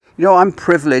You know, I'm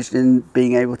privileged in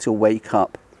being able to wake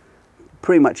up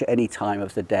pretty much at any time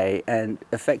of the day and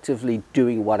effectively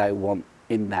doing what I want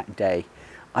in that day.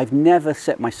 I've never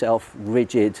set myself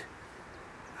rigid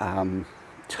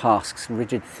tasks,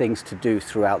 rigid things to do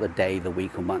throughout the day, the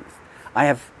week or month. I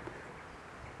have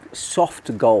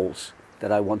soft goals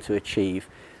that I want to achieve,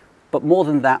 but more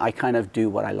than that, I kind of do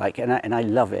what I like, and I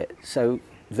love it. So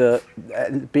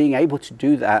being able to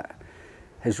do that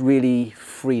has really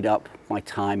freed up my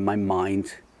time, my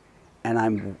mind, and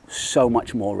I'm so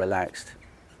much more relaxed.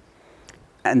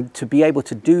 And to be able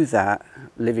to do that,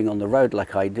 living on the road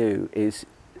like I do, is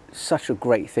such a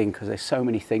great thing because there's so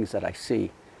many things that I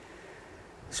see.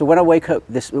 So when I woke up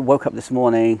this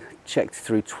morning, checked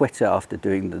through Twitter after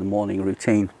doing the morning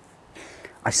routine,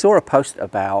 I saw a post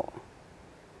about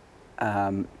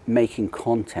making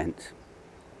content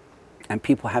and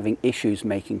people having issues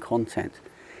making content.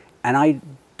 And I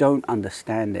don't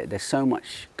understand it. There's so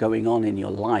much going on in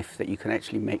your life that you can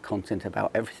actually make content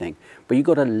about everything, but you've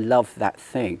got to love that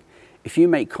thing. If you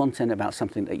make content about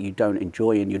something that you don't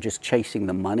enjoy and you're just chasing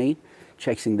the money,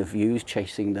 chasing the views,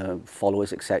 chasing the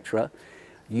followers, etc.,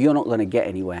 you're not going to get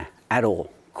anywhere at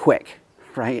all, quick,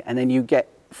 right? And then you get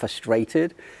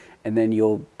frustrated, and then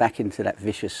you're back into that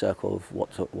vicious circle of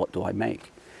what do I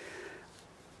make?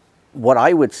 What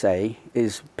I would say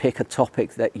is pick a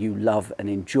topic that you love and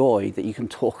enjoy that you can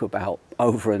talk about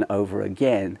over and over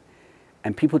again.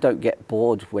 And people don't get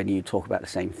bored when you talk about the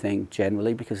same thing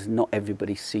generally, because not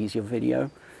everybody sees your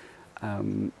video.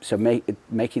 So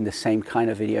making the same kind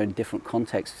of video in different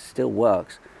contexts still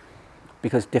works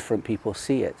because different people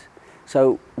see it.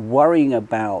 So worrying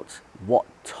about what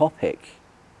topic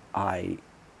I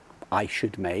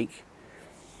should make,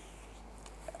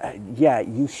 yeah,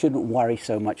 you shouldn't worry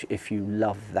so much if you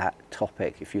love that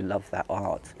topic, if you love that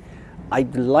art.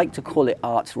 I'd like to call it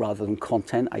art rather than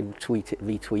content. I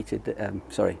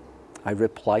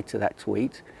replied to that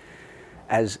tweet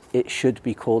as it should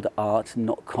be called art,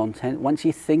 not content. Once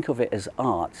you think of it as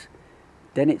art,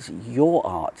 then it's your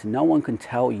art. No one can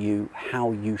tell you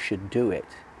how you should do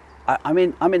it. I'm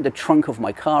in the trunk of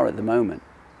my car at the moment.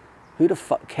 Who the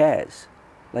fuck cares?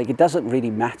 Like, it doesn't really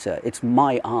matter. It's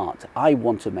my art. I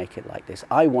want to make it like this.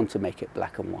 I want to make it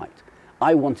black and white.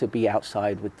 I want to be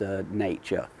outside with the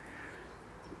nature.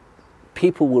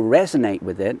 People will resonate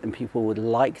with it, and people would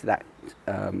like that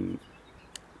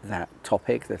that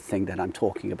topic, the thing that I'm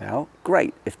talking about.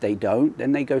 Great. If they don't,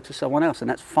 then they go to someone else, and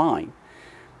that's fine.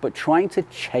 But trying to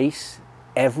chase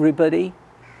everybody,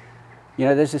 you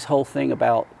know, there's this whole thing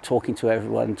about talking to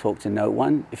everyone, talk to no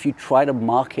one. If you try to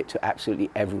market to absolutely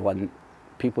everyone,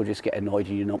 people just get annoyed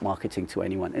and you're not marketing to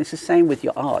anyone. And it's the same with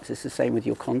your art. It's the same with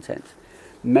your content.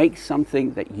 Make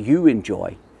something that you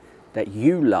enjoy, that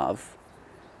you love,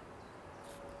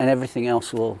 and everything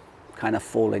else will kind of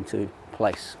fall into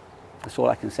place. That's all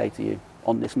I can say to you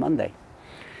on this Monday.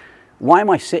 Why am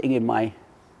I sitting in my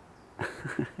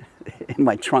in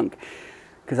my trunk?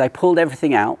 Because I pulled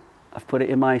everything out, I've put it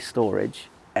in my storage,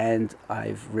 and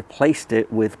I've replaced it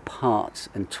with parts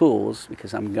and tools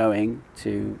because I'm going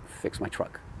to fix my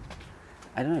truck.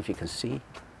 I don't know if you can see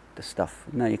the stuff.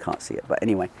 No, you can't see it. But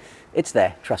anyway, it's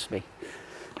there, trust me.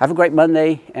 Have a great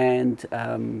Monday, and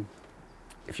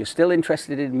if you're still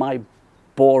interested in my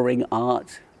boring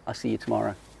art, I'll see you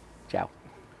tomorrow.